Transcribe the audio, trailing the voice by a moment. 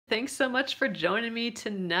Thanks so much for joining me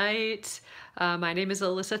tonight. My name is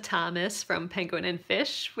Alyssa Thomas from Penguin and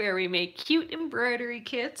Fish, where we make cute embroidery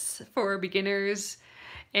kits for beginners.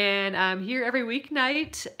 And I'm here every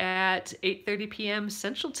weeknight at 8:30 p.m.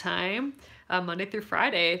 Central Time, Monday through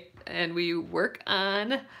Friday. And we work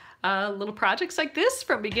on little projects like this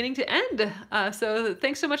from beginning to end. So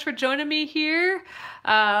thanks so much for joining me here.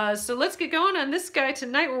 So let's get going on this guy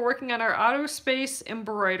tonight. We're working on our auto space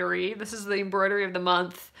embroidery. This is the embroidery of the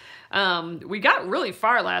month. We got really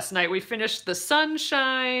far last night. We finished the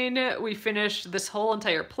sunshine. We finished this whole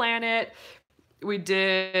entire planet. We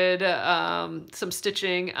did some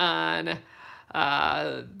stitching on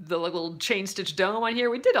the little chain stitch dome on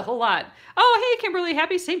here. We did a whole lot. Oh, hey, Kimberly,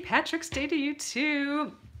 happy St. Patrick's Day to you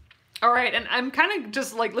too. All right, and I'm kind of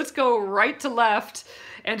just like, let's go right to left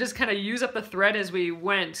and just kind of use up the thread as we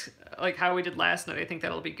went, like how we did last night. I think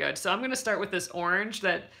that'll be good. So I'm gonna start with this orange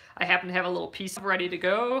that I happen to have a little piece of ready to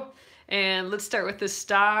go. And let's start with this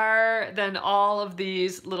star, then all of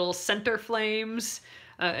these little center flames.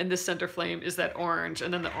 And this center flame is that orange,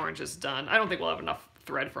 and then the orange is done. I don't think we'll have enough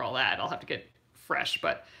thread for all that. I'll have to get fresh,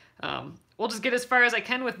 but we'll just get as far as I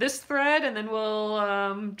can with this thread, and then we'll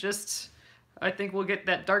I think we'll get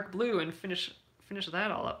that dark blue and finish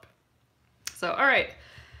that all up. So, all right,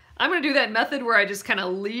 I'm gonna do that method where I just kind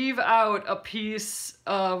of leave out a piece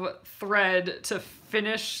of thread to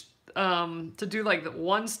finish, to do like the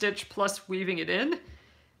one stitch plus weaving it in.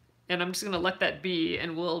 And I'm just gonna let that be,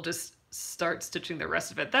 and we'll just start stitching the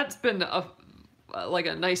rest of it. That's been like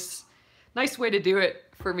a nice way to do it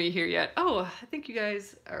for me here yet. Oh, I think you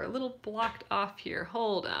guys are a little blocked off here.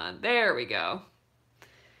 Hold on, there we go.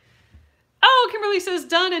 Oh, Kimberly says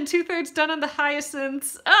done and 2/3 done on the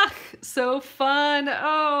hyacinths. Ugh, so fun.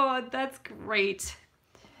 Oh, that's great.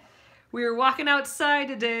 We were walking outside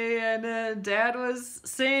today and Dad was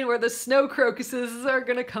saying where the snow crocuses are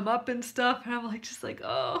gonna come up and stuff. And I'm like, just like,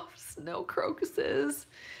 oh, snow crocuses.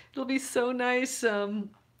 It'll be so nice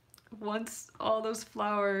once all those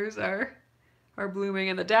flowers are blooming,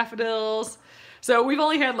 and the daffodils. So we've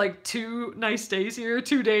only had like 2 nice days here,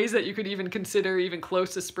 2 days that you could even consider even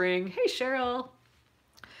close to spring. Hey, Cheryl.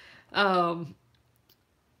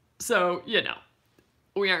 So, you know,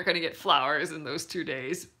 we aren't going to get flowers in those 2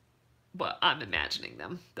 days, but I'm imagining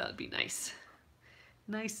them. That'd be nice.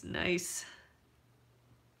 Nice.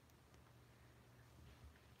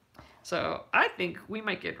 So I think we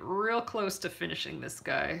might get real close to finishing this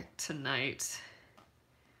guy tonight.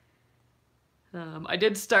 I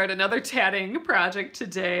did start another tatting project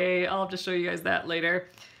today. I'll have to show you guys that later.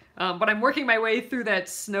 But I'm working my way through that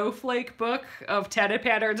snowflake book of tatted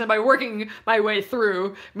patterns, and by working my way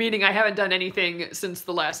through, meaning I haven't done anything since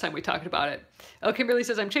the last time we talked about it. Oh, Kimberly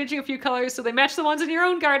says, I'm changing a few colors so they match the ones in your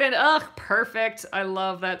own garden. Ugh, perfect. I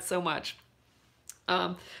love that so much.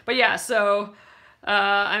 But yeah, so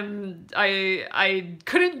I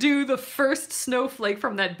couldn't do the first snowflake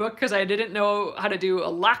from that book because I didn't know how to do a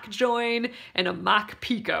lock join and a mock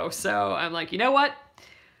picot. So I'm like, you know what?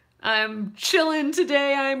 I'm chilling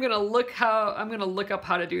today. I'm gonna look up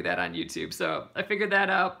how to do that on YouTube. So I figured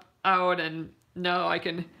that out, and now I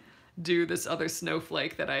can do this other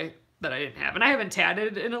snowflake that I didn't have, and I haven't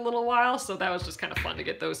tatted in a little while, so that was just kind of fun to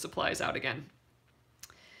get those supplies out again.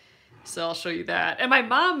 So I'll show you that. And my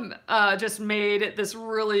mom just made this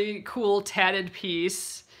really cool tatted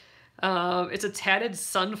piece. It's a tatted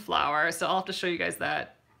sunflower, so I'll have to show you guys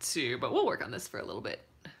that too, but we'll work on this for a little bit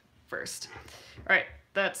first. All right,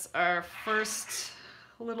 that's our first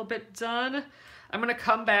little bit done. I'm gonna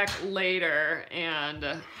come back later and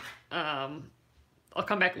I'll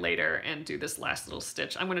come back later and do this last little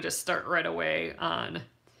stitch. I'm gonna just start right away on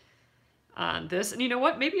this. And you know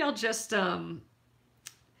what? Maybe I'll just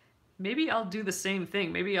maybe I'll do the same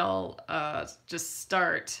thing. Maybe I'll just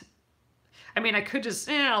start. I mean, I could just,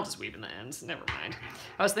 I'll just weave in the ends. Never mind.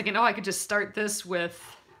 I was thinking, oh, I could just start this with,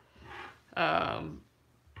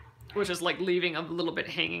 which is like leaving a little bit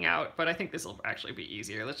hanging out, but I think this will actually be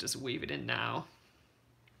easier. Let's just weave it in now.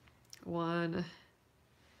 1,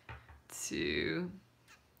 2.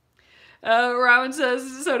 Robin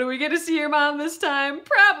says, so do we get to see your mom this time?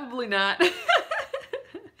 Probably not.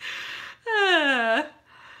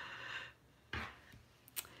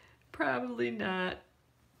 Probably not.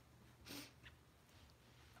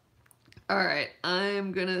 All right,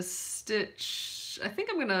 I'm gonna stitch, I think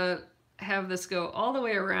I'm gonna have this go all the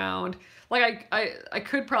way around. Like I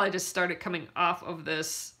could probably just start it coming off of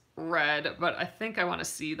this red, but I think I wanna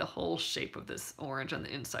see the whole shape of this orange on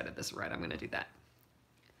the inside of this red. I'm gonna do that.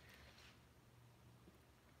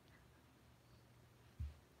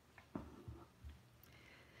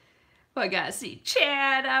 I gotta see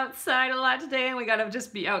Chad outside a lot today, and we gotta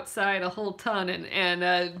just be outside a whole ton.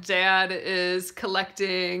 And Dad is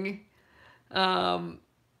collecting the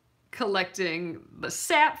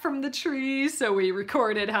sap from the trees, so we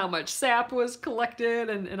recorded how much sap was collected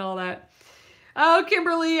and all that. Oh,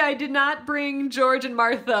 Kimberly, I did not bring George and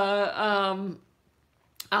Martha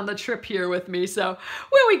on the trip here with me, so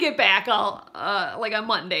when we get back, I'll like on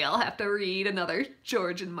Monday, I'll have to read another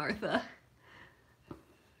George and Martha.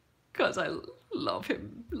 Because I love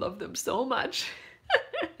them so much.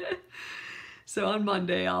 So on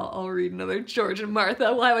Monday, I'll read another George and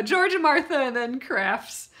Martha. We'll have a George and Martha and then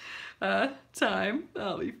crafts time.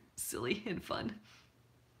 That'll be silly and fun.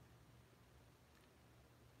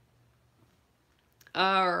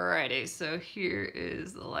 Alrighty, so here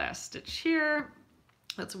is the last stitch here.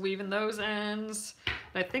 Let's weave in those ends.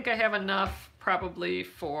 I think I have enough probably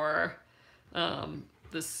for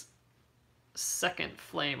this second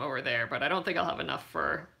flame over there, but I don't think I'll have enough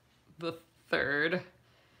for the third,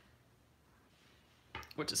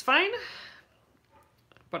 which is fine.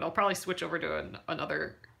 But I'll probably switch over to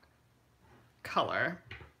another color.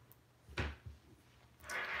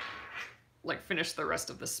 Like finish the rest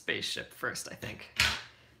of the spaceship first, I think.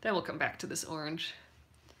 Then we'll come back to this orange.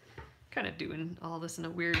 Kind of doing all this in a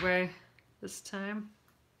weird way this time.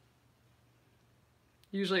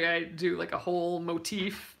 Usually I do like a whole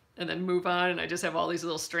motif and then move on, and I just have all these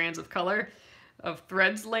little strands of color of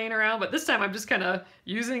threads laying around, but this time I'm just kind of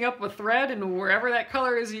using up a thread and wherever that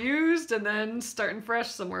color is used and then starting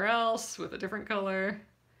fresh somewhere else with a different color.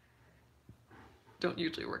 Don't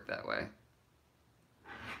usually work that way.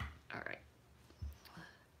 All right.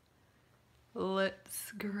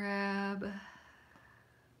 Let's grab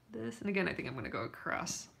this, and again I think I'm going to go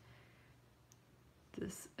across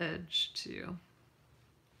this edge too.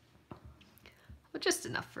 But just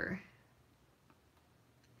enough for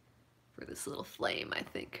this little flame, I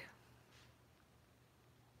think.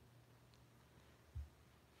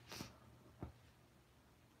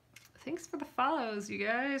 Thanks for the follows, you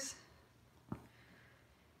guys.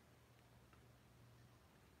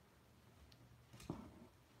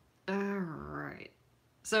 All right.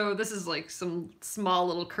 So this is like some small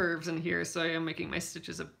little curves in here, so I am making my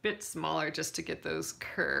stitches a bit smaller just to get those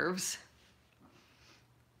curves.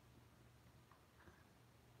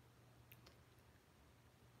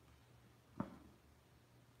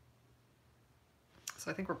 So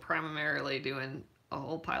I think we're primarily doing a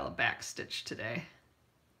whole pile of back stitch today.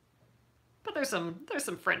 But there's some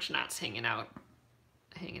French knots hanging out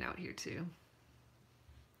here too.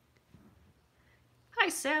 Hi,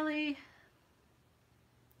 Sally.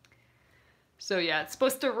 So yeah, it's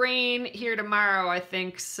supposed to rain here tomorrow, I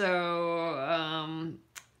think. So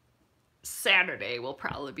Saturday we'll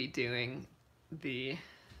probably be doing the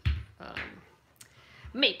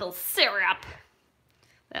maple syrup.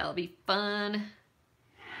 That'll be fun.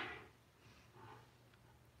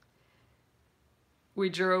 We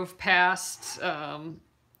drove past some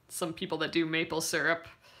people that do maple syrup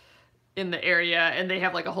in the area, and they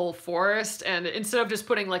have like a whole forest, and instead of just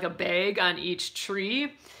putting like a bag on each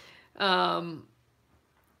tree, instead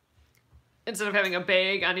of having a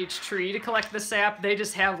bag on each tree to collect the sap, they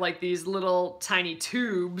just have like these little tiny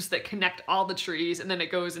tubes that connect all the trees, and then it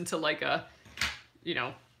goes into like a, you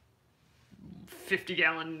know,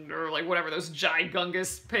 50-gallon or like whatever those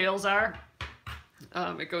gigungous pails are.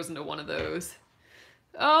 It goes into one of those.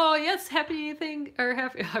 Oh yes, happy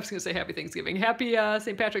Thanksgiving. Happy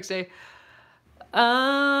St. Patrick's Day.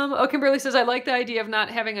 Oh, Kimberly says, I like the idea of not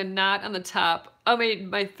having a knot on the top. I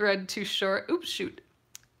made my thread too short. Oops, shoot.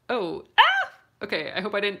 Oh, okay, I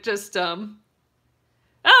hope I didn't just, oh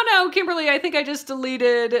no, Kimberly, I think I just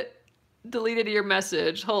deleted your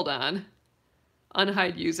message. Hold on.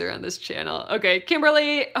 Unhide user on this channel. Okay,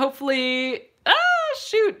 Kimberly, hopefully,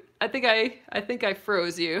 shoot. I think I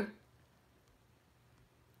froze you.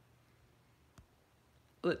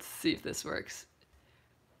 Let's see if this works.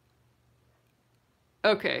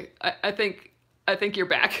 Okay, I think you're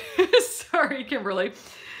back. Sorry, Kimberly.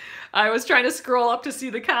 I was trying to scroll up to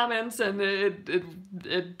see the comments, and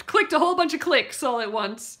it clicked a whole bunch of clicks all at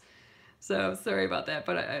once. So sorry about that,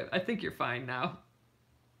 but I think you're fine now.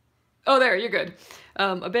 Oh, there, you're good.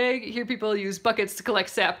 A bag. Here people use buckets to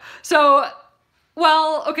collect sap. So,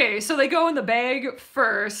 well, okay, so they go in the bag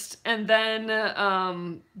first, and then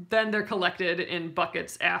they're collected in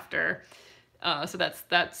buckets after. So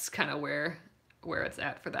that's kind of where it's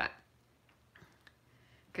at for that.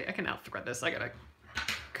 Okay, I can now thread this. I gotta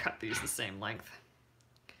cut these the same length.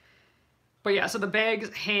 But yeah, so the bags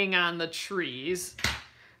hang on the trees.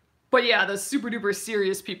 But yeah, the super duper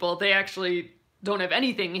serious people, they actually don't have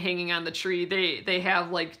anything hanging on the tree, they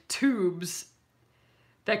have like tubes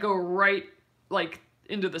that go right like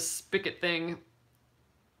into the spigot thing,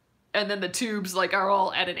 and then the tubes like are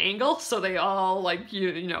all at an angle, so they all like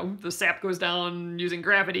you know the sap goes down using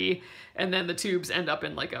gravity, and then the tubes end up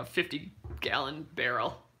in like a 50-gallon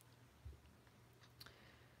barrel.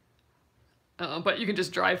 But you can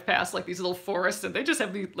just drive past like these little forests, and they just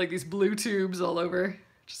have these blue tubes all over,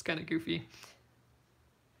 which is kind of goofy.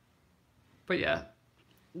 But yeah,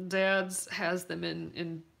 Dad's has them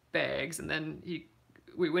in bags, and then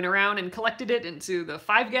we went around and collected it into the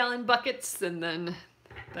 5-gallon buckets, and then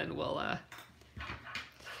we'll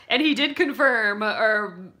and he did confirm,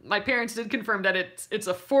 or my parents did confirm, that it's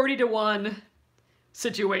a 40-to-1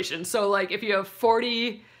 situation. So like if you have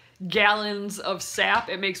 40 gallons of sap,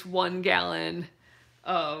 it makes 1 gallon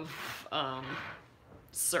of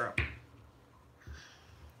syrup.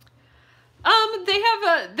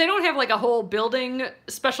 They don't have like a whole building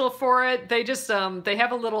special for it. They just they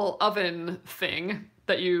have a little oven thing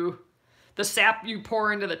that the sap you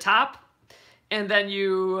pour into the top, and then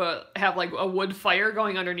you have like a wood fire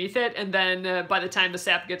going underneath it, and then by the time the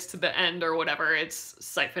sap gets to the end or whatever, it's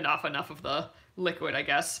siphoned off enough of the liquid, I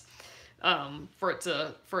guess, for it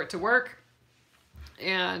to work.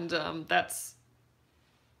 And then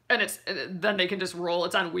they can just roll.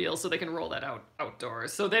 It's on wheels, so they can roll that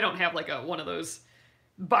outdoors. So they don't have like one of those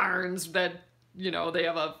barns that, you know, they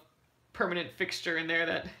have a permanent fixture in there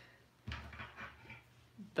that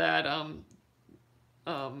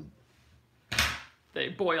they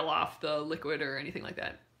boil off the liquid or anything like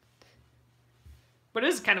that. But it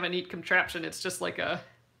is kind of a neat contraption. It's just like a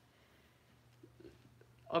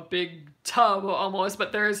big tub almost,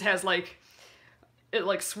 but theirs has like, it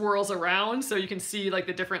like swirls around, so you can see like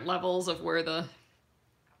the different levels of where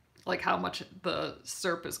like how much the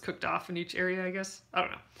syrup is cooked off in each area, I guess. I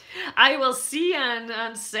don't know. I will see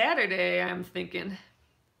on Saturday, I'm thinking.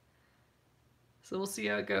 So we'll see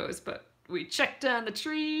how it goes, but we checked on the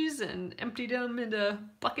trees and emptied them into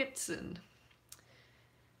buckets, and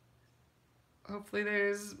hopefully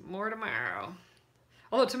there's more tomorrow.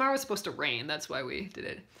 Although tomorrow's supposed to rain, that's why we did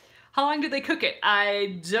it. How long did they cook it?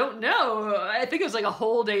 I don't know. I think it was like a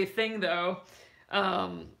whole day thing though.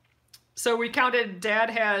 So we counted, Dad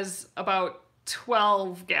has about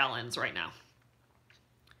 12 gallons right now.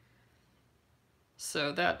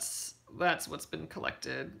 So that's what's been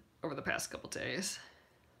collected over the past couple days.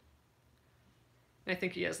 I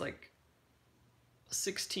think he has like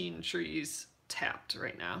 16 trees tapped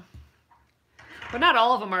right now. But not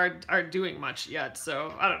all of them are doing much yet,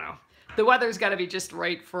 so I don't know. The weather's got to be just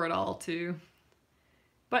right for it all too.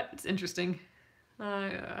 But it's interesting.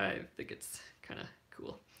 I think it's kind of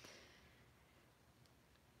cool.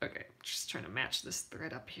 Okay, just trying to match this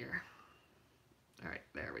thread up here. All right,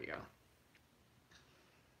 there we go.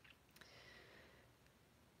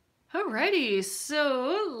 Alrighty,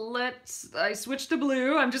 so I switched to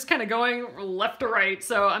blue. I'm just kind of going left to right,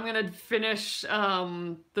 so I'm gonna finish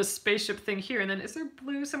the spaceship thing here, and then is there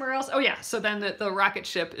blue somewhere else? Oh yeah, so then the rocket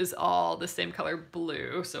ship is all the same color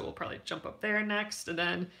blue, so we'll probably jump up there next, and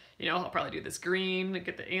then, you know, I'll probably do this green and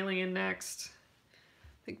get the alien next.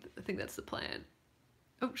 I think that's the plan.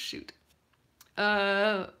 Oh, shoot.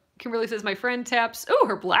 Kimberly says, my friend taps, oh,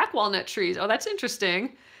 her black walnut trees. Oh, that's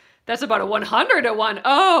interesting. That's about a 100-to-1.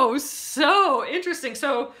 Oh, so interesting.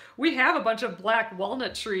 So we have a bunch of black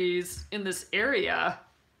walnut trees in this area.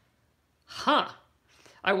 Huh.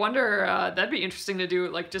 I wonder, that'd be interesting to do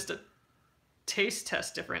like just a taste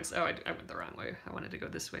test difference. Oh, I went the wrong way. I wanted to go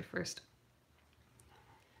this way first.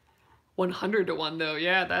 100-to-1 though.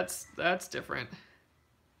 Yeah, that's different.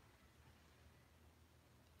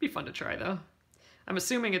 Be fun to try though. I'm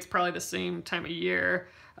assuming it's probably the same time of year.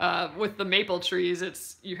 With the maple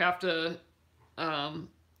trees, you have to,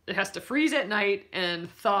 it has to freeze at night and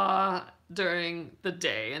thaw during the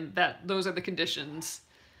day, and those are the conditions.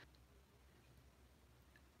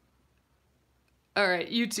 All right,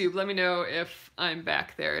 YouTube, let me know if I'm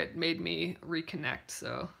back there. It made me reconnect,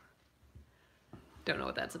 so don't know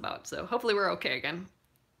what that's about. So hopefully we're okay again.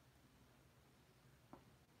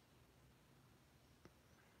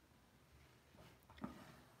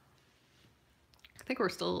 I think we're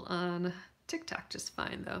still on TikTok just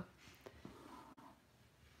fine, though.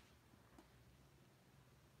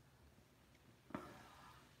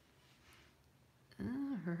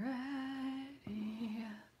 Alrighty.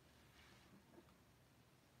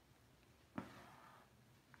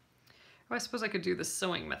 Oh, I suppose I could do the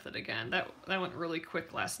sewing method again. That went really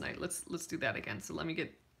quick last night. Let's do that again. So let me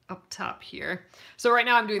get up top here. So right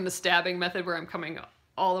now I'm doing the stabbing method where I'm coming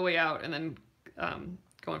all the way out and then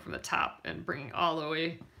going from the top and bringing all the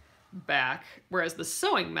way back, whereas the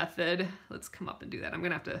sewing method, let's come up and do that. I'm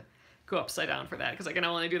gonna have to go upside down for that because I can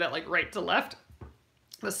only do that like right to left.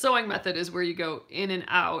 The sewing method is where you go in and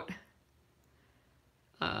out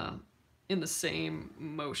in the same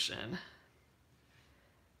motion.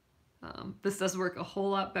 This does work a whole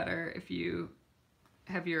lot better if you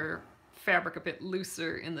have your fabric a bit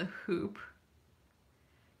looser in the hoop.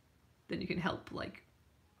 Then you can help like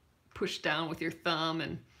push down with your thumb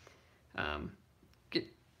and get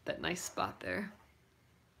that nice spot there.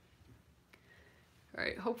 All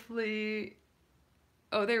right, hopefully,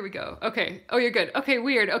 oh, there we go. Okay, oh, you're good. Okay,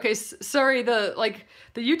 weird. Okay, sorry, the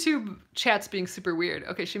YouTube chat's being super weird.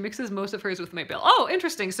 Okay, she mixes most of hers with maple. Oh,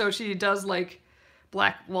 interesting. So she does like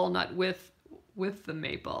black walnut with the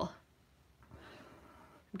maple.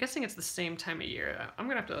 I'm guessing it's the same time of year. I'm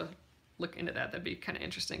gonna have to look into that. That'd be kind of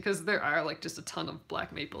interesting because there are like just a ton of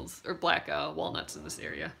black maples or black walnuts in this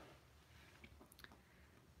area.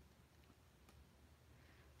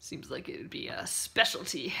 Seems like it would be a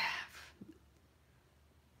specialty.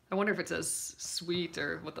 I wonder if it's as sweet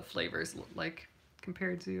or what the flavors look like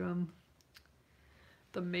compared to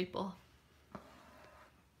the maple.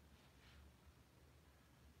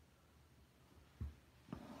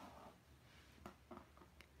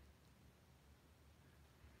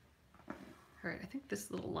 All right, I think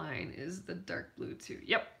this little line is the dark blue too.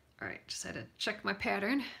 Yep. All right, just had to check my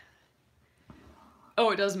pattern.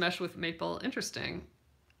 Oh, it does mesh with maple. Interesting.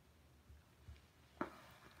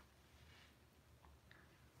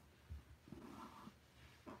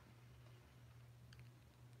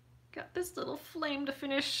 Got this little flame to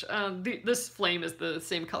finish. This flame is the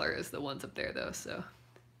same color as the ones up there though, so.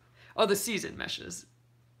 Oh, the season meshes.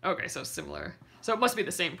 Okay, so similar. So it must be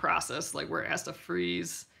the same process, like where it has to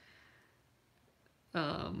freeze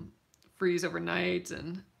overnight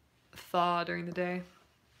and thaw during the day.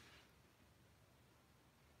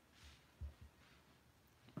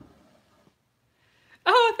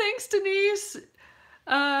 Oh, thanks, Denise.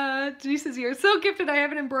 Denise says, "You're so gifted. I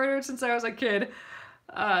haven't embroidered since I was a kid."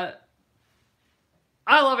 I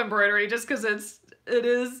love embroidery just because it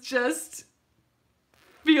is just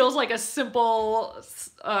feels like a simple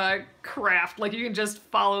craft. Like you can just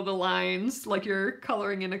follow the lines, like you're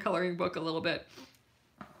coloring in a coloring book a little bit.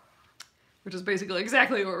 Which is basically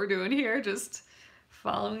exactly what we're doing here, just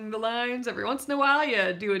following the lines. Every once in a while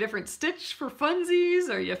you do a different stitch for funsies,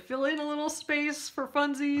 or you fill in a little space for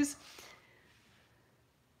funsies.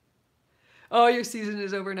 Oh, your season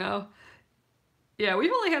is over now. Yeah,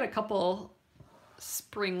 we've only had a couple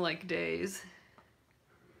spring-like days.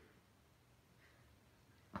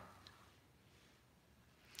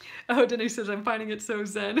 Oh, Denise says, "I'm finding it so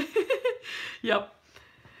zen." Yep.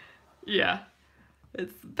 Yeah.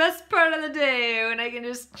 It's the best part of the day when I can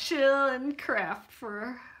just chill and craft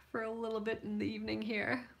for a little bit in the evening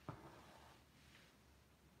here.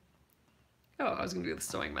 Oh, I was gonna do the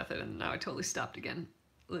sewing method and now I totally stopped again.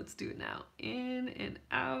 Let's do it now. In and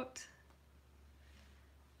out.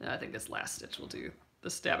 I think this last stitch will do the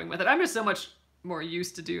stabbing method. I'm just so much more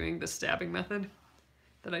used to doing the stabbing method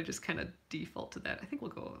that I just kind of default to that. I think we'll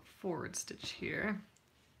go a forward stitch here.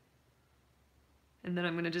 And then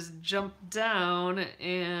I'm gonna just jump down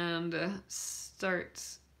and start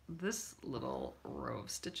this little row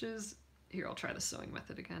of stitches. Here, I'll try the sewing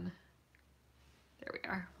method again. There we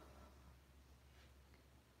are.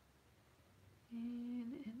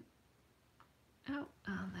 In and out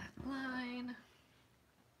on that line.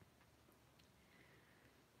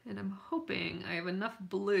 And I'm hoping I have enough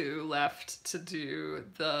blue left to do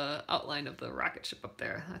the outline of the rocket ship up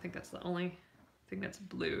there. I think that's the only thing that's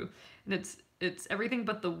blue. And it's everything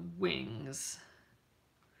but the wings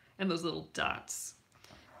and those little dots.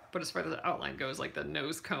 But as far as the outline goes, like the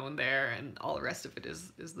nose cone there and all the rest of it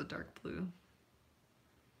is the dark blue.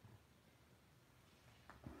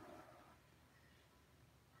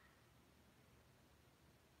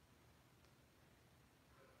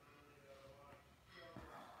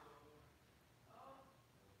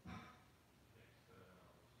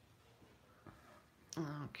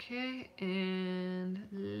 Okay, and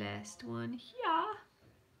last one here.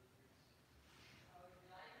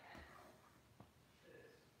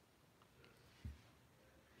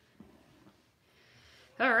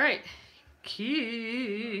 All right,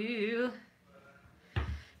 cool. All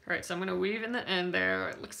right, so I'm gonna weave in the end there.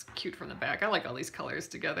 It looks cute from the back. I like all these colors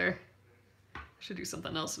together. I should do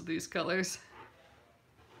something else with these colors.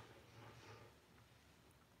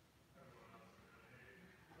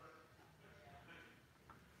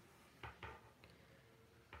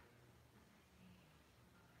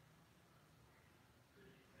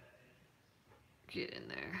 Get in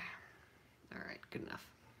there. All right, good enough.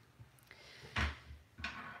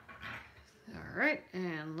 Alright,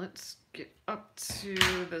 and let's get up to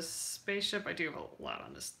the spaceship. I do have a lot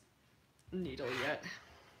on this needle yet.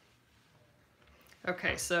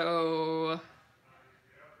 Okay, so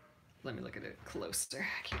let me look at it closer.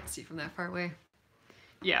 I can't see from that far away.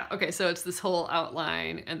 Yeah, okay, so it's this whole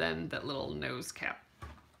outline and then that little nose cap.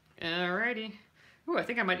 Alrighty. Ooh, I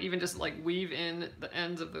think I might even just like weave in the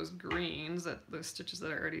ends of those greens, those stitches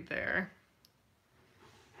that are already there.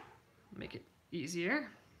 Make it easier.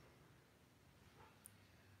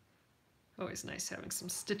 Always nice having some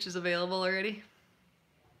stitches available already.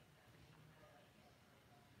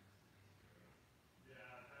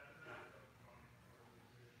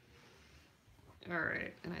 All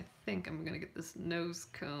right, and I think I'm gonna get this nose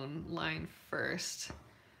cone line first.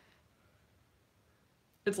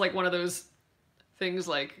 It's like one of those things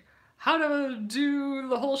like how to do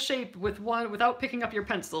the whole shape with one without picking up your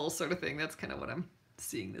pencil sort of thing. That's kind of what I'm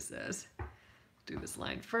seeing this as. Do this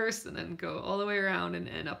line first and then go all the way around and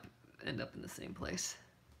end up in the same place.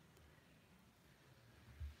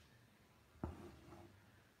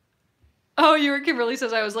 Oh, Kimberly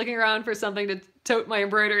says I was looking around for something to tote my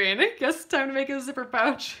embroidery in. I guess it's time to make a zipper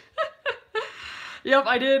pouch. Yep,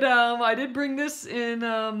 I did bring this in,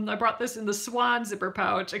 I brought this in the swan zipper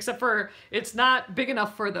pouch, except for it's not big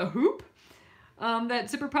enough for the hoop, that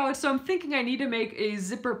zipper pouch. So I'm thinking I need to make a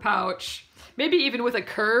zipper pouch, maybe even with a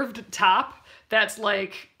curved top that's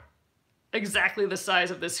like exactly the size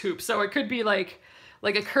of this hoop. So it could be like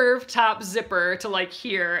a curved top zipper to like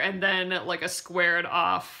here, and then like a squared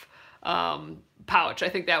off pouch. I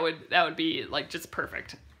think that would be like just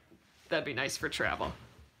perfect. That'd be nice for travel.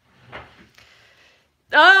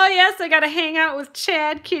 Oh yes, I gotta hang out with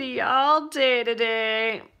Chad Kitty all day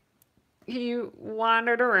today. He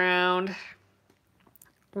wandered around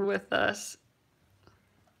with us.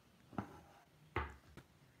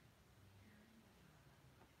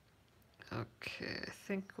 Okay, I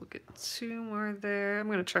think we'll get 2 more there. I'm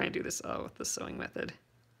gonna try and do this all with the sewing method.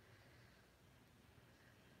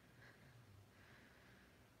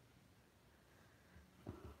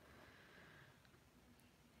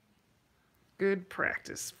 Good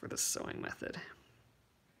practice for the sewing method.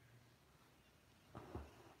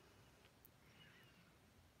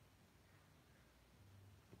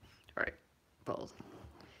 All right, I'll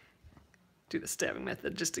do the stabbing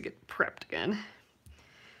method just to get prepped again.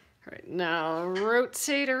 All right, now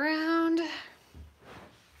rotate around.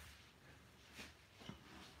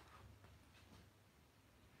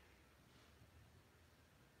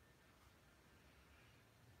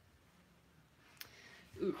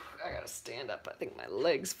 Ooh, I gotta stand up. I think my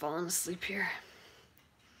leg's falling asleep here.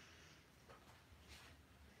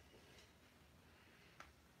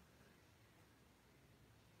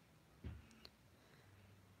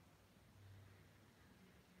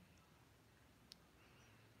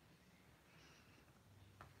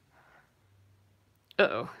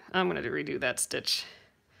 Uh-oh, I'm gonna redo that stitch.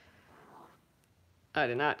 I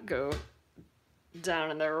did not go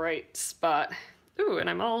down in the right spot. Ooh, and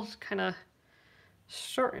I'm all kind of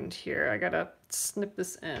shortened here. I gotta snip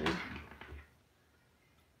this end.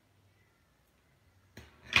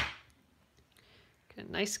 Get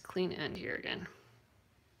a nice clean end here again.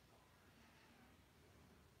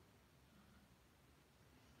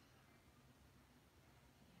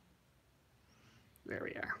 There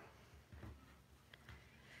we are.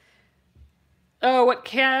 Oh, what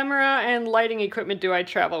camera and lighting equipment do I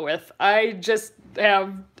travel with? I just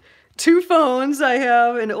have 2 phones. I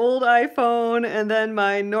have an old iPhone and then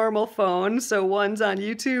my normal phone. So one's on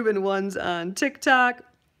YouTube and one's on TikTok.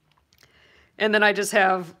 And then I just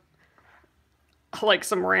have like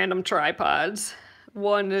some random tripods.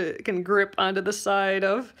 One can grip onto the side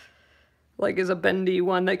of, like is a bendy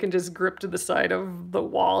one that can just grip to the side of the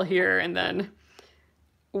wall here. And then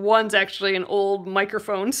one's actually an old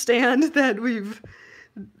microphone stand that we've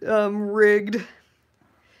rigged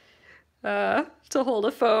to hold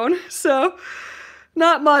a phone. So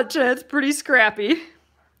not much, and it's pretty scrappy.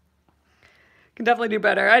 Can definitely do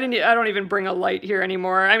better. I don't even bring a light here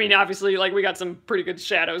anymore. I mean, obviously, like we got some pretty good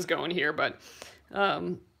shadows going here, but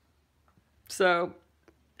so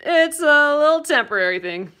it's a little temporary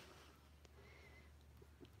thing.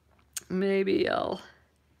 Maybe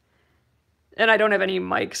and I don't have any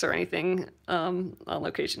mics or anything on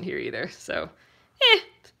location here either, so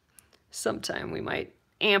sometime we might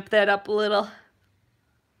amp that up a little.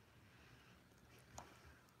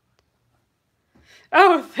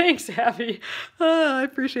 Oh, thanks, Abby. I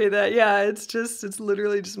appreciate that. Yeah, it's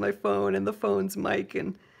literally just my phone and the phone's mic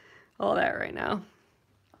and all that right now.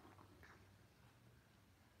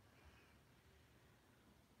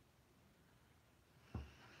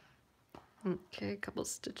 Okay, a couple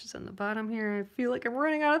stitches on the bottom here. I feel like I'm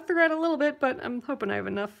running out of thread a little bit, but I'm hoping I have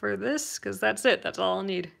enough for this, because that's it. That's all I'll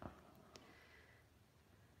need.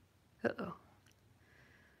 Uh-oh.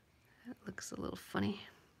 That looks a little funny.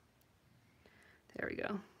 There we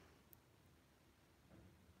go.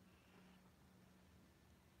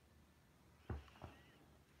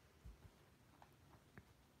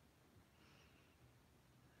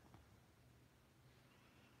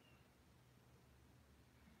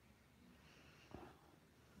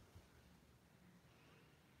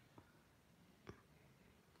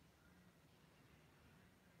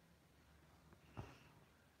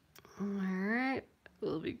 All right,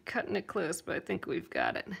 we'll be cutting it close, but I think we've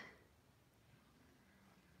got it.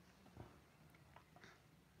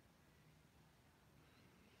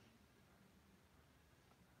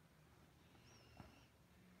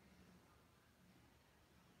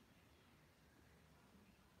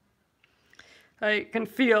 I can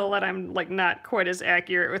feel that I'm like not quite as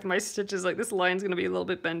accurate with my stitches. Like this line's gonna be a little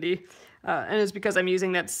bit bendy. And it's because I'm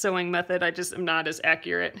using that sewing method. I just am not as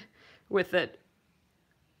accurate with it.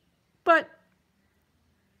 But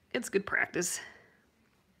it's good practice.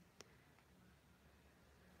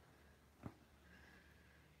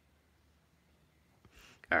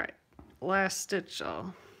 All right, last stitch,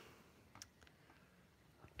 I'll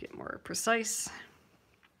get more precise.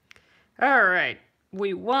 All right,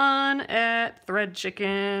 we won at Thread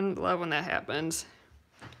Chicken. Love when that happens.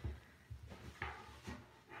 All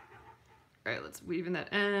right, let's weave in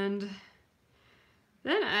that end.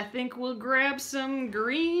 Then I think we'll grab some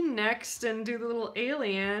green next and do the little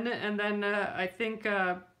alien, and then I think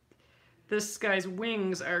this guy's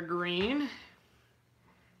wings are green.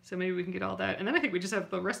 So maybe we can get all that. And then I think we just have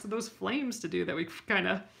the rest of those flames to do that we kind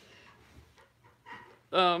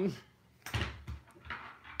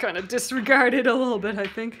of disregarded a little bit, I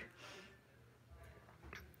think.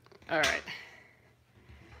 All right.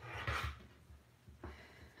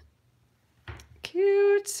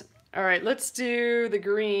 Cute. All right, let's do the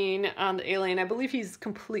green on the alien. I believe he's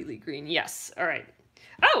completely green. Yes. All right.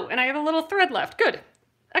 Oh, and I have a little thread left. Good.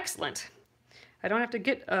 Excellent. I don't have to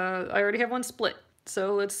get, I already have one split.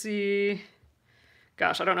 So let's see.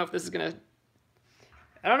 Gosh, I don't know if this is gonna,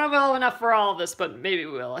 I don't know if I'll have enough for all of this, but maybe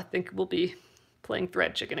we will. I think we'll be playing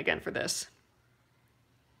Thread Chicken again for this.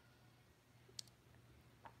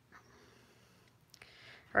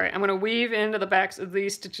 All right, I'm gonna weave into the backs of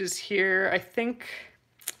these stitches here. I think,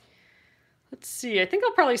 let's see, I think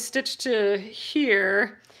I'll probably stitch to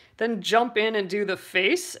here, then jump in and do the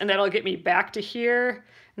face, and that'll get me back to here,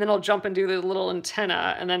 and then I'll jump and do the little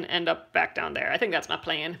antenna, and then end up back down there. I think that's my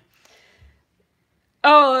plan.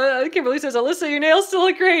 Oh, Kimberly says, Alyssa, your nails still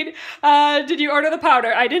look great. Did you order the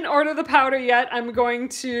powder? I didn't order the powder yet. I'm going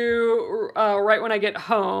to right when I get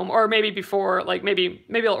home, or maybe before, like maybe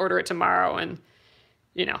I'll order it tomorrow, and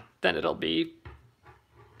you know, then it'll be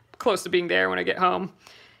close to being there when I get home.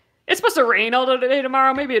 It's supposed to rain all day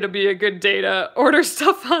tomorrow. Maybe it'll be a good day to order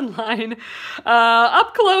stuff online.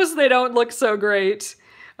 Up close, they don't look so great,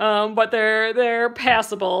 but they're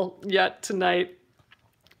passable yet tonight.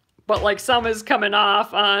 But like some is coming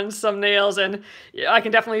off on some nails, and I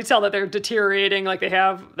can definitely tell that they're deteriorating. Like they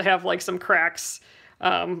have like some cracks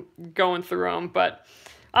going through them. But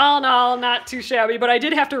all in all, not too shabby. But I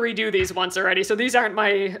did have to redo these once already, so these aren't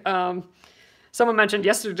my. Someone mentioned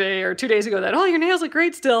yesterday or 2 days ago that, oh, your nails look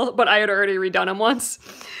great still, but I had already redone them once.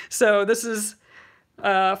 So this is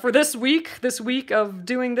for this week of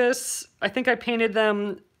doing this. I think I painted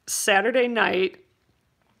them Saturday night.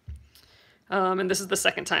 And this is the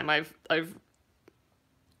second time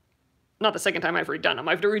not the second time I've redone them.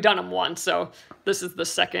 I've redone them once, so this is the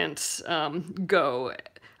second go.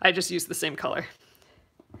 I just used the same color.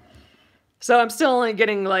 So I'm still only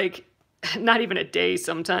getting like, not even a day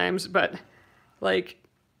sometimes, but like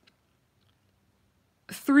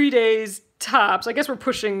 3 days tops. I guess we're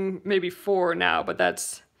pushing maybe 4 now, but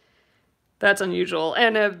that's unusual.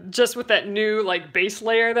 And just with that new like base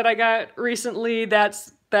layer that I got recently,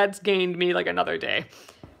 that's gained me like another day.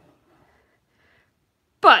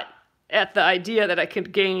 But at the idea that I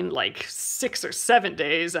could gain like 6 or 7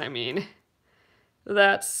 days, I mean,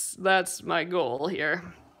 that's my goal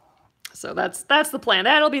here. So that's the plan.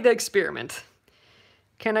 That'll be the experiment.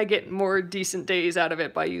 Can I get more decent days out of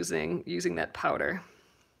it by using that powder?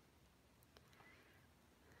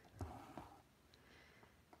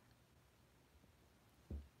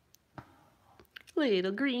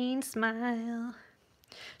 Little green smile.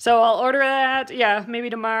 So I'll order that, yeah,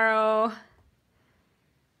 maybe tomorrow.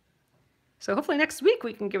 So hopefully next week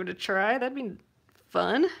we can give it a try. That'd be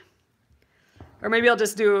fun. Or maybe I'll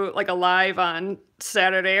just do like a live on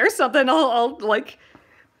Saturday or something. I'll like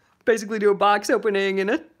basically do a box opening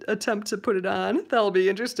and attempt to put it on. That'll be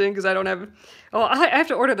interesting because I don't have. Oh, I have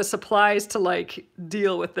to order the supplies to like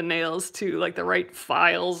deal with the nails too, like the right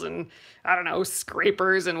files and I don't know,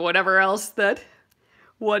 scrapers and whatever else that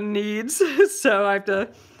one needs. So I have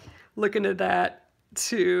to look into that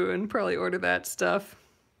too and probably order that stuff.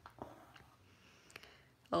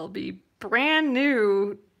 I'll be brand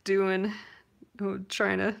new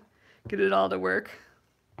trying to get it all to work.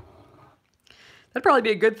 That'd probably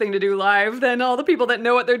be a good thing to do live. Then all the people that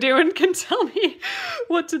know what they're doing can tell me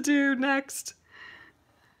what to do next.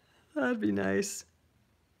 That'd be nice.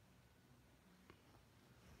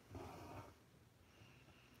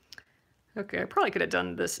 Okay, I probably could have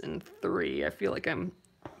done this in 3. I feel like I'm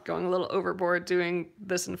going a little overboard doing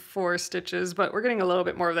this in 4 stitches, but we're getting a little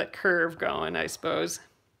bit more of that curve going, I suppose.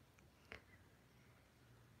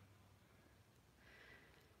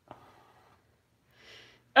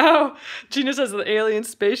 Oh, Gina says the alien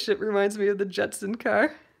spaceship reminds me of the Jetson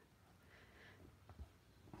car.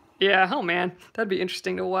 Yeah, oh man, that'd be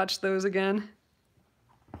interesting to watch those again.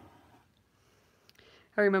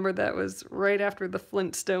 I remember that was right after the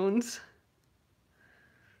Flintstones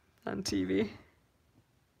on TV.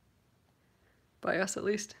 By us, at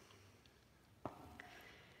least.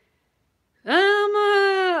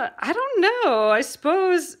 I don't know. I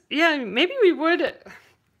suppose, yeah, maybe we would.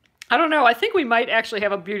 I don't know. I think we might actually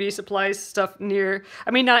have a beauty supplies stuff near.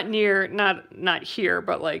 I mean, not near, not here,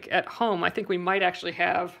 but like at home. I think we might actually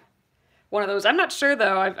have one of those. I'm not sure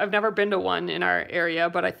though. I've never been to one in our area,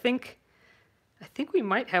 but I think we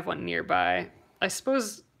might have one nearby. I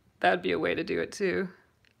suppose that'd be a way to do it too.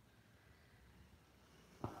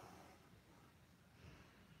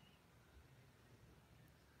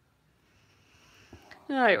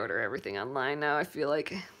 I order everything online now, I feel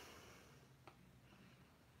like.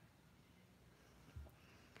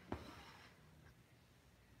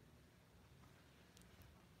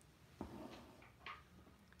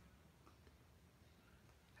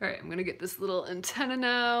 All right, I'm gonna get this little antenna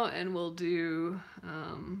now and we'll do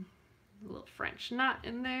a little French knot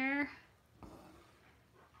in there.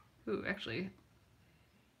 Ooh, actually,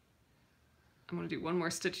 I'm gonna do one more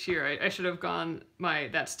stitch here. I should have gone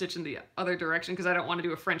that stitch in the other direction because I don't want to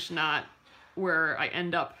do a French knot where I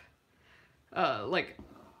end up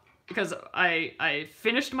because I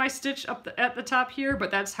finished my stitch up at the top here, but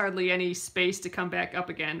that's hardly any space to come back up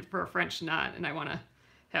again for a French knot, and I want to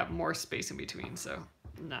have more space in between. So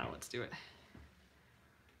now let's do it.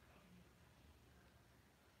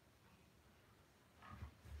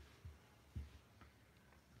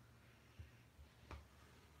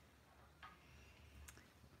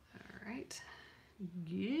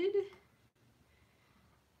 Good.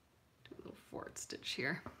 Do a little forward stitch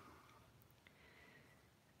here.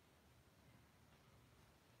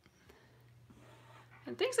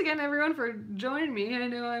 And thanks again, everyone, for joining me. I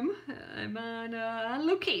know I'm on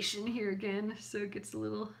location here again, so it gets a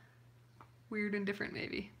little weird and different,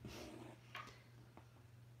 maybe.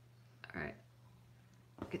 All right,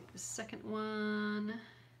 get the second one.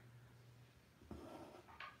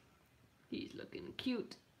 He's looking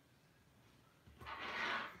cute.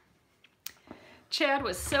 Chad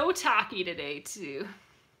was so talky today, too.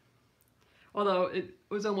 Although it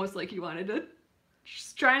was almost like he wanted to,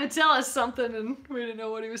 just trying to tell us something and we didn't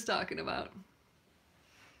know what he was talking about.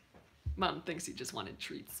 Mom thinks he just wanted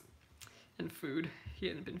treats and food. He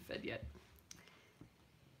hadn't been fed yet.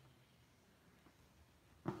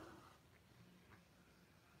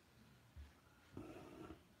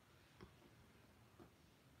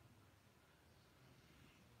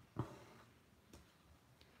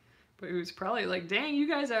 But he was probably like, dang, you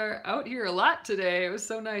guys are out here a lot today. It was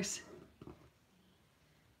so nice.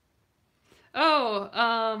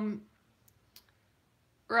 Oh,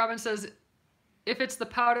 Robin says, if it's the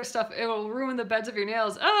powder stuff, it will ruin the beds of your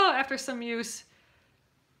nails. Oh, after some use.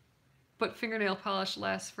 But fingernail polish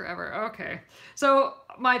lasts forever. Okay. So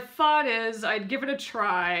my thought is I'd give it a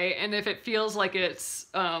try, and if it feels like it's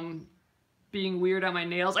being weird on my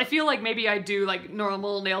nails, I feel like maybe I do like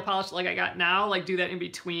normal nail polish like I got now, like do that in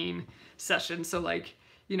between sessions. So like,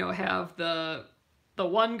 you know, have the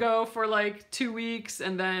one go for like 2 weeks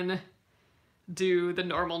and then do the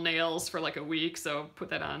normal nails for like a week. So put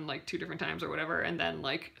that on like 2 different times or whatever, and then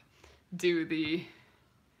like do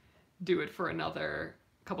it for another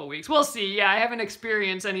couple weeks. We'll see. Yeah, I haven't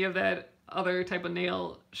experienced any of that other type of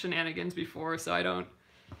nail shenanigans before, so I don't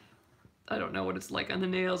know what it's like on the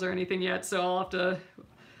nails or anything yet. So I'll have to,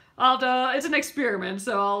 it's an experiment,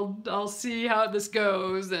 so I'll see how this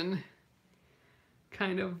goes and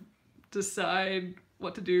kind of decide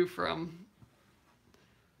what to do from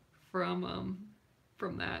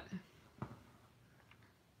that.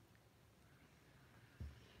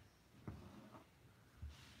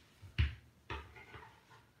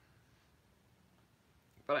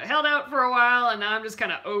 But I held out for a while, and now I'm just kind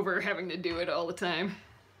of over having to do it all the time.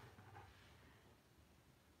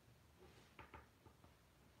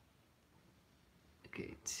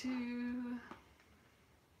 Okay, 2.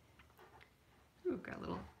 Ooh, got a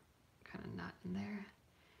little kind of knot in there.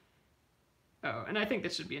 Oh, and I think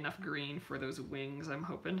this should be enough green for those wings, I'm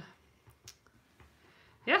hoping.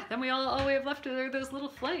 Yeah, then all we have left are those little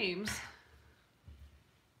flames.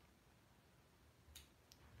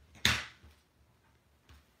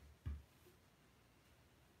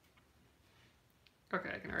 Okay,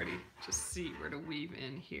 I can already just see where to weave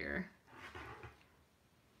in here.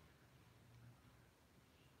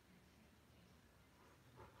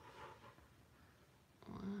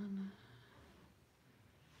 One.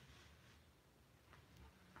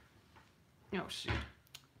 Oh shoot,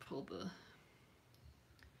 pulled the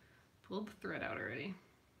thread out already.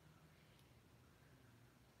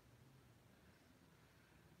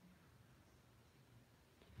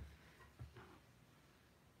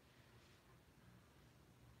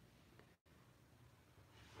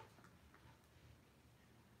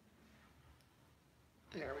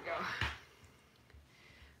 There we go.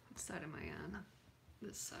 What side am I on?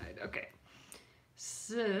 This side. Okay.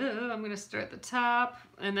 So I'm going to start at the top,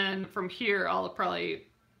 and then from here I'll probably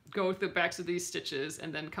go with the backs of these stitches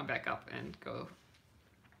and then come back up and go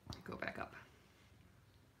back up.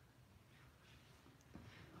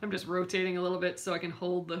 I'm just rotating a little bit so I can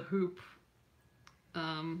hold the hoop.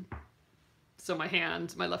 So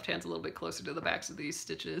my left hand's a little bit closer to the backs of these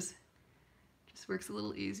stitches. Just works a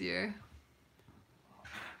little easier.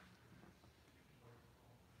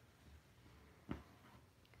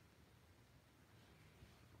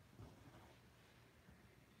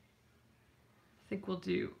 I think we'll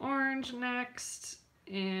do orange next,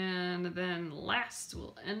 and then last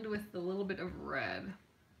we'll end with a little bit of red.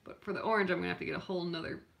 But for the orange, I'm gonna have to get a whole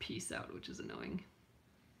nother piece out, which is annoying.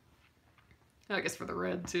 I guess for the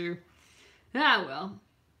red too. Ah, well,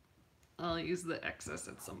 I'll use the excess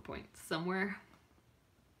at some point somewhere.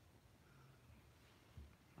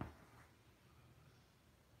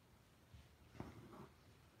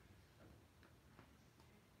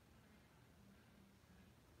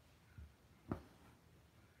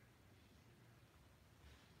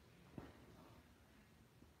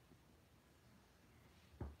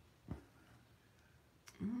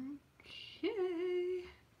 Okay,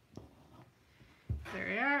 there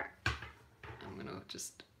we are. I'm gonna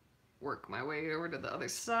just work my way over to the other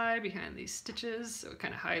side behind these stitches so it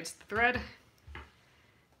kind of hides the thread.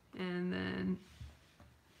 And then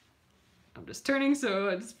I'm just turning so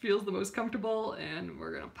it just feels the most comfortable, and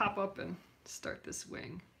we're gonna pop up and start this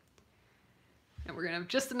wing. And we're gonna have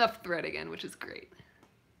just enough thread again, which is great.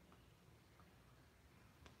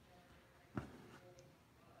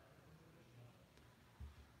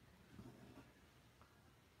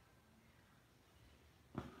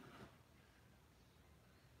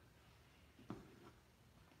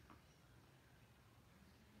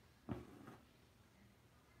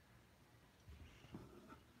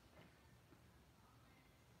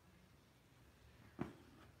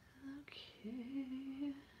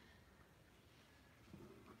 Okay.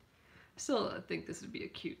 Still, I think this would be a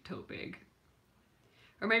cute tote bag.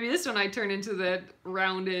 Or maybe this one I turn into that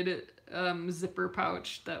rounded zipper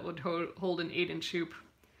pouch that would hold an 8-inch hoop.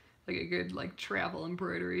 Like a good travel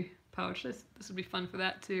embroidery pouch. This would be fun for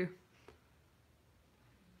that too.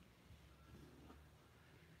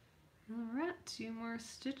 Alright, 2 more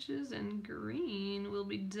stitches and green will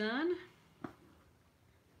be done.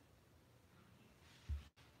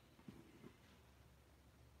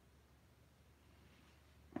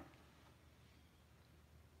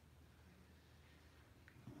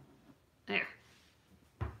 There.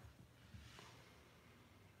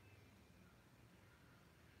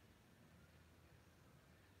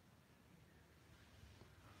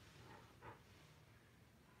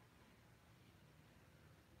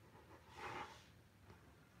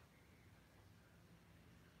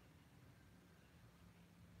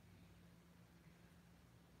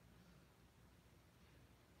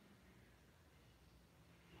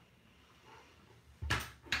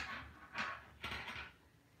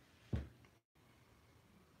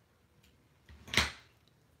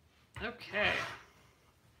 Okay.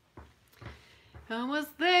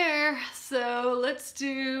 Almost there. So let's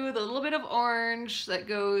do the little bit of orange that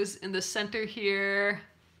goes in the center here.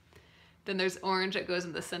 Then there's orange that goes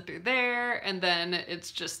in the center there, and then it's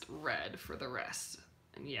just red for the rest.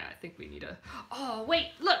 And yeah, I think we need a... Oh, wait,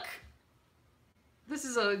 look! This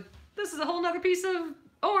is a whole nother piece of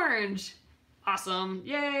orange. Awesome,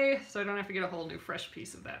 yay! So I don't have to get a whole new fresh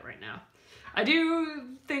piece of that right now. I do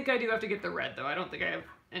think I do have to get the red though. I don't think I have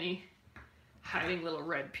any hiding little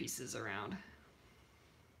red pieces around.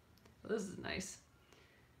 This is nice.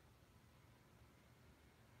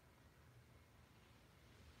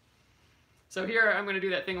 So here I'm going to do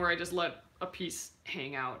that thing where I just let a piece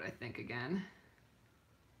hang out, I think, again.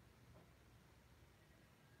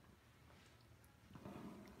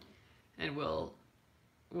 And we'll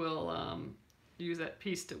use that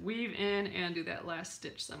piece to weave in and do that last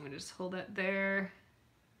stitch. So I'm going to just hold that there.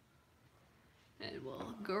 And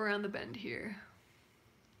we'll go around the bend here.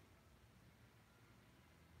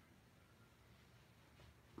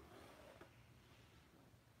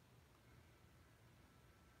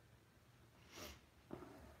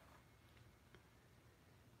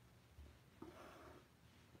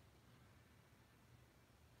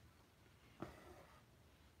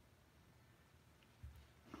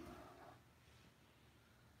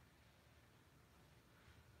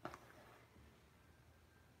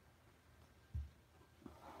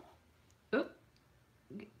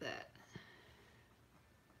 Get that.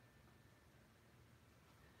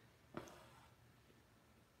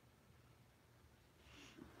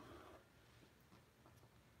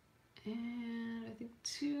 And I think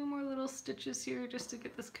 2 more little stitches here just to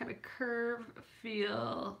get this kind of curve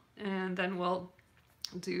feel, and then we'll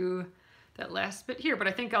do that last bit here. But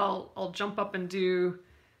I think I'll jump up and do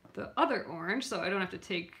the other orange so I don't have to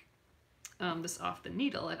take this off the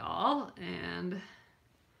needle at all. And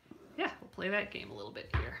yeah, we'll play that game a little bit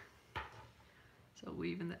here. So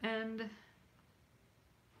weave in the end.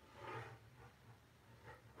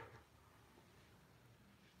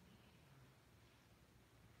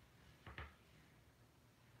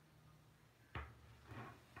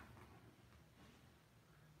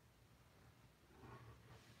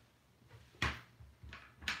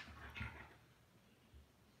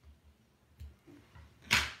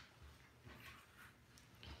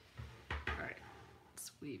 All right,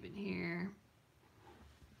 let's weave in here.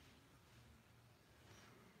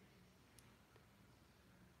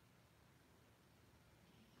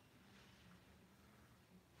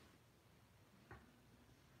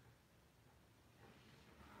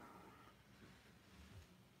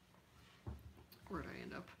 Where'd I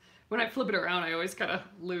end up? When I flip it around, I always kind of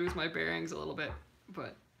lose my bearings a little bit,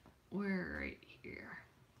 but we're right here.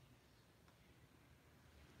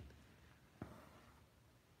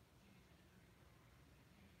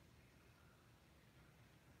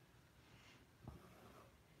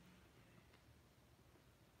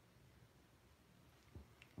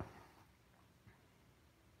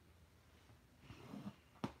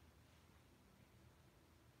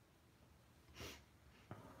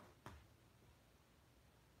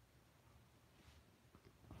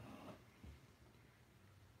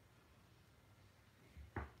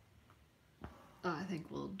 I think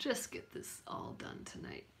we'll just get this all done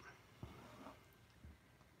tonight.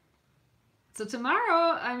 So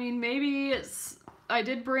tomorrow, I mean, maybe I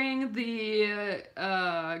did bring the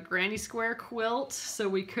granny square quilt, so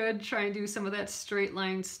we could try and do some of that straight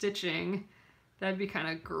line stitching. That'd be kind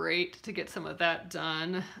of great to get some of that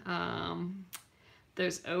done.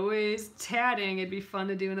 There's always tatting. It'd be fun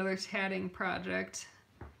to do another tatting project.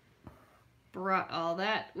 Brought all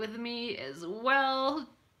that with me as well.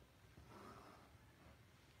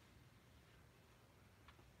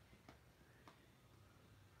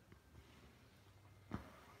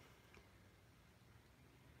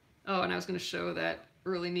 Oh, and I was going to show that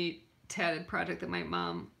really neat tatted project that my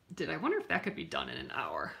mom did. I wonder if that could be done in an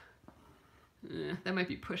hour. That might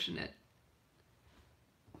be pushing it.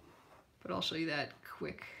 But I'll show you that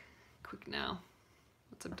quick now,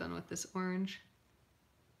 once I'm done with this orange.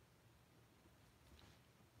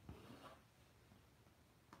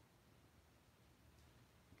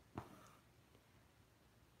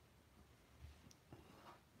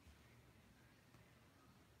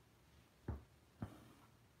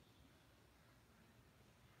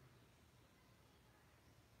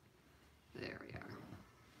 There we are.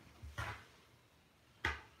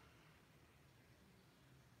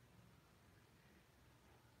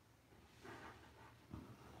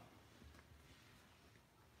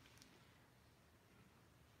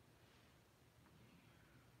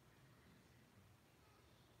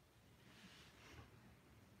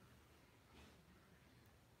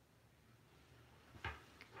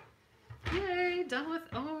 Yay, done with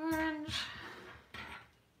orange.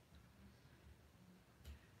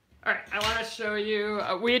 All right, I want to show you,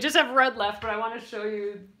 we just have red left, but I want to show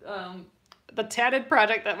you the tatted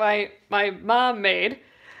project that my mom made.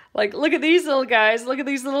 Like, look at these little guys. Look at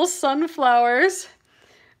these little sunflowers.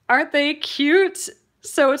 Aren't they cute?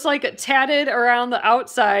 So it's like tatted around the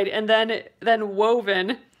outside and then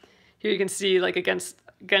woven. Here you can see, like, against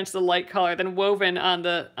against the light color, then woven on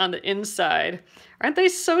the inside. Aren't they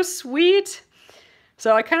so sweet?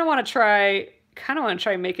 So I kind of want to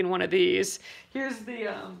try making one of these. Here's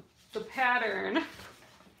the pattern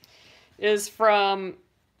is from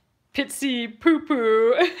Pitsy Poo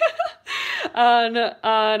Poo on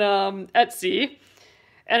Etsy.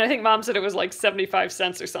 And I think Mom said it was like 75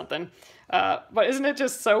 cents or something. But isn't it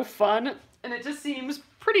just so fun? And it just seems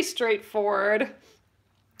pretty straightforward.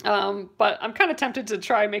 But I'm kind of tempted to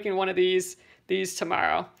try making one of these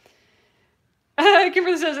tomorrow.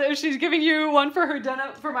 Kimberly says if she's giving you one for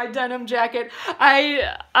my denim jacket.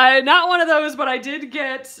 I not one of those, but I did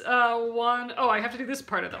get one. Oh, I have to do this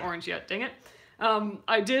part of the orange yet. Dang it.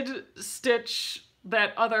 I did stitch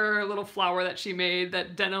that other little flower that she made,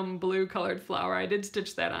 that denim blue colored flower. I did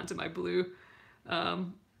stitch that onto my blue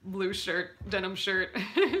shirt, denim shirt.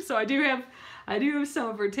 So I do have some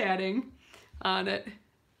of her tatting on it.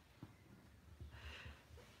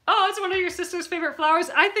 Oh, it's one of your sister's favorite flowers.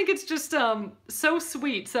 I think it's just so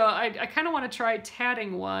sweet. So I kind of want to try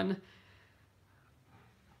tatting one.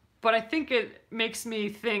 But I think it makes me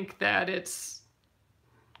think that it's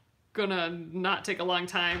gonna not take a long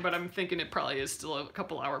time, but I'm thinking it probably is still a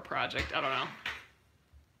couple-hour project. I don't know.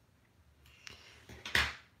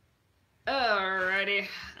 Alrighty.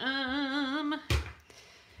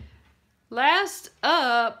 Last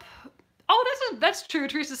up. Oh, that's true.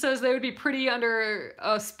 Teresa says they would be pretty under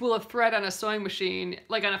a spool of thread on a sewing machine,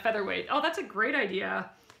 like on a featherweight. Oh, that's a great idea.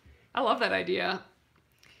 I love that idea.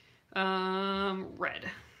 Red.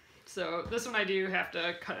 So this one I do have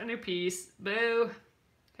to cut a new piece. Boo.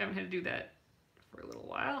 Haven't had to do that for a little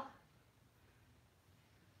while.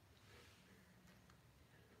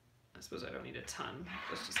 I suppose I don't need a ton.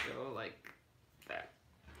 Let's just go like that.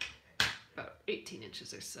 About 18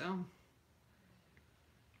 inches or so.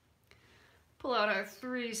 Pull out our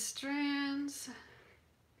 3 strands.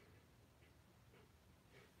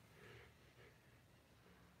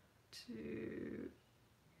 2,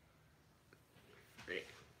 3.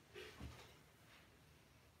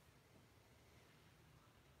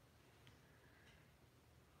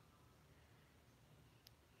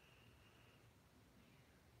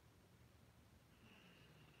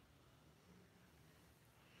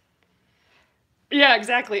 Yeah,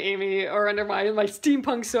 exactly, Amy. Or under my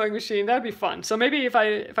steampunk sewing machine. That'd be fun. So maybe if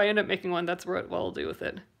I end up making one, that's what I'll do with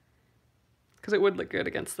it. Because it would look good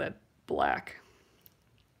against that black.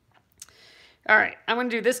 All right, I'm going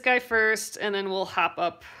to do this guy first, and then we'll hop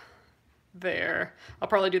up there. I'll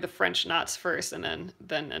probably do the French knots first, and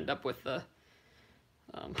then end up with the,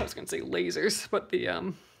 I was going to say lasers, but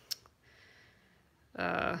the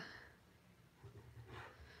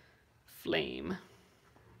flame.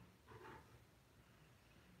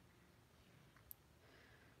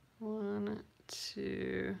 One,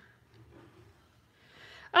 two.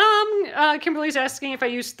 Kimberly's asking if I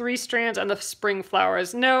use 3 strands on the spring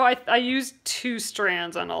flowers. No, I used 2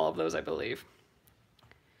 strands on all of those, I believe.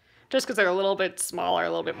 Just because they're a little bit smaller, a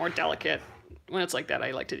little bit more delicate. When it's like that,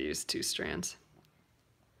 I like to use 2 strands.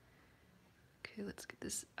 Okay, let's get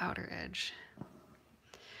this outer edge.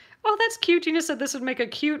 Oh, that's cute. Gina said this would make a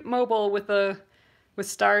cute mobile with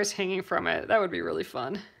stars hanging from it. That would be really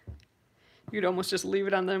fun. You'd almost just leave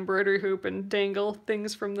it on the embroidery hoop and dangle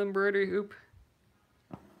things from the embroidery hoop.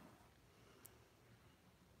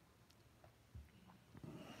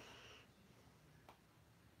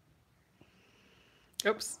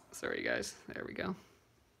 Oops, sorry guys. There we go.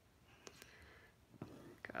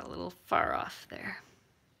 Got a little far off there.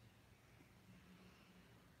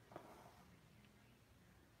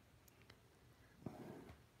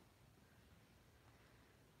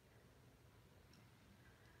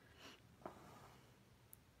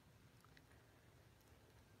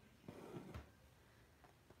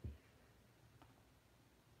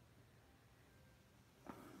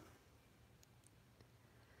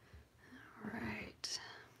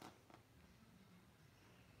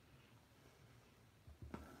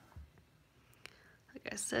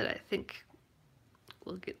 Like I said, I think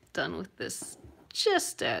we'll get done with this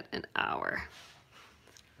just at an hour.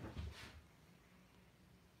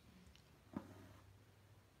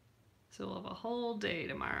 So we'll have a whole day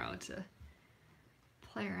tomorrow to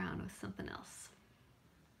play around with something else.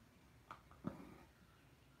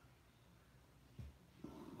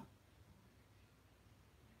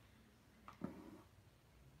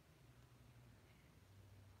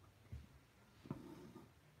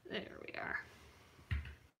 There we are.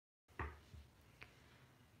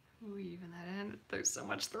 Weaving that in. There's so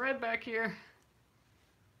much thread back here.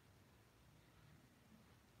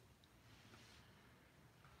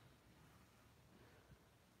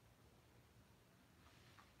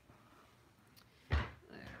 There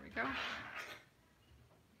go.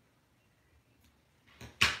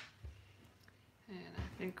 And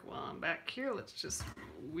I think while I'm back here, let's just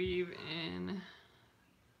weave in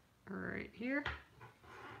right here.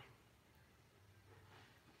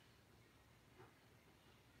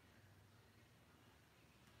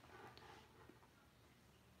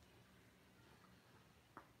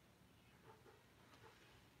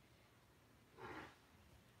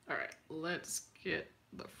 All right, let's get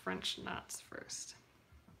the French knots first.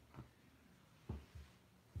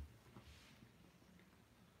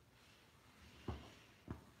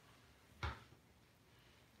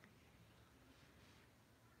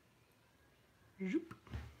 Zoop.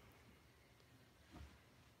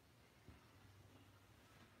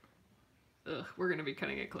 Ugh, we're gonna be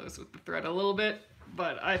cutting it close with the thread a little bit,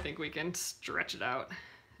 but I think we can stretch it out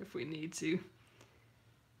if we need to.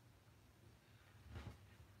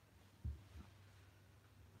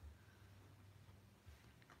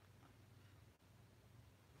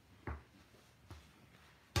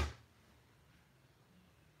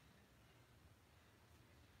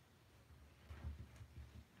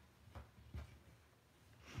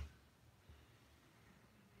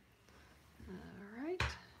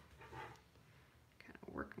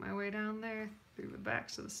 Work my way down there through the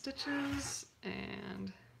backs of the stitches,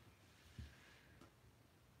 and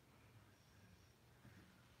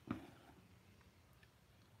I'm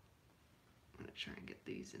going to try and get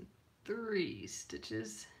these in 3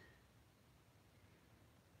 stitches.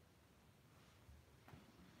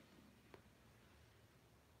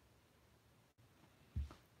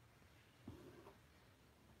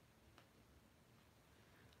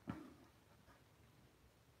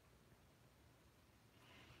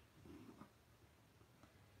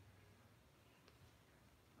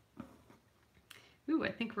 Ooh,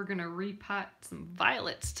 I think we're gonna repot some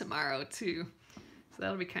violets tomorrow too. So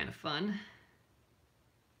that'll be kind of fun.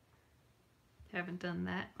 Haven't done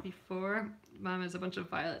that before. Mom has a bunch of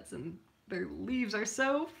violets and their leaves are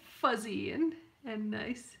so fuzzy and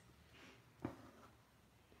nice.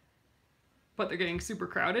 But they're getting super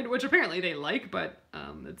crowded, which apparently they like, but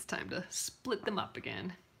it's time to split them up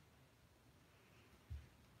again.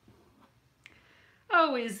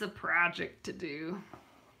 Always a project to do.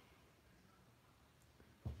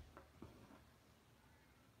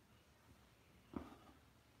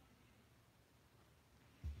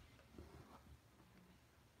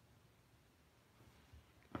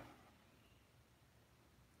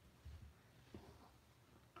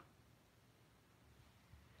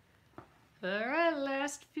 All right,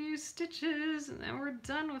 last few stitches, and then we're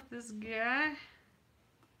done with this guy.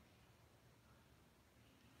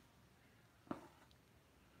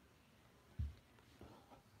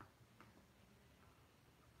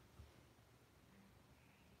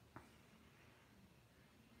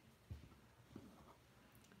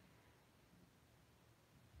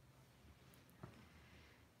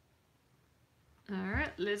 All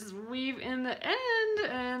right, let's weave in the end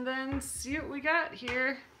and then see what we got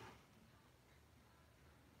here.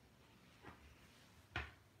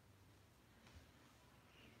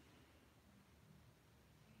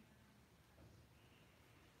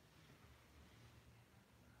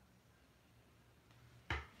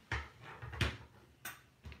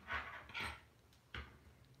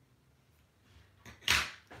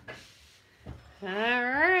 All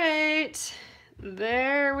right,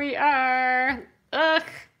 there we are. Ugh,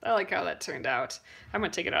 I like how that turned out. I'm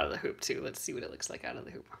gonna take it out of the hoop too. Let's see what it looks like out of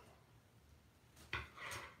the hoop.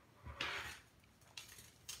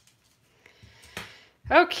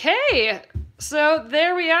 Okay, so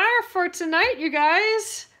there we are for tonight, you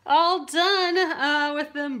guys. All done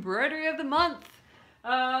with the embroidery of the month.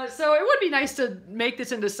 So it would be nice to make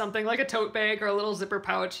this into something like a tote bag or a little zipper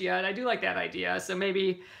pouch yet. I do like that idea, so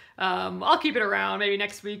maybe I'll keep it around. Maybe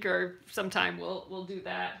next week or sometime we'll do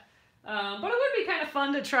that. But it would be kind of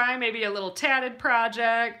fun to try maybe a little tatted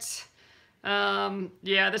project.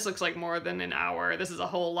 Yeah, this looks like more than an hour. This is a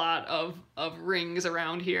whole lot of rings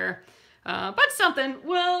around here. But something,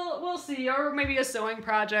 we'll see, or maybe a sewing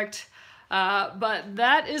project. But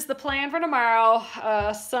that is the plan for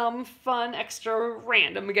tomorrow. Some fun, extra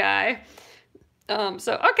random guy.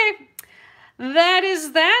 So, okay. That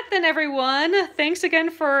is that then, everyone. Thanks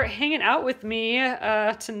again for hanging out with me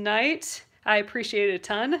tonight. I appreciate it a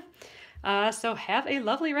ton. So have a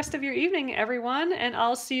lovely rest of your evening, everyone, and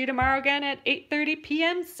I'll see you tomorrow again at 8:30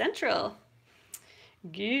 p.m. Central.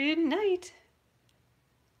 Good night.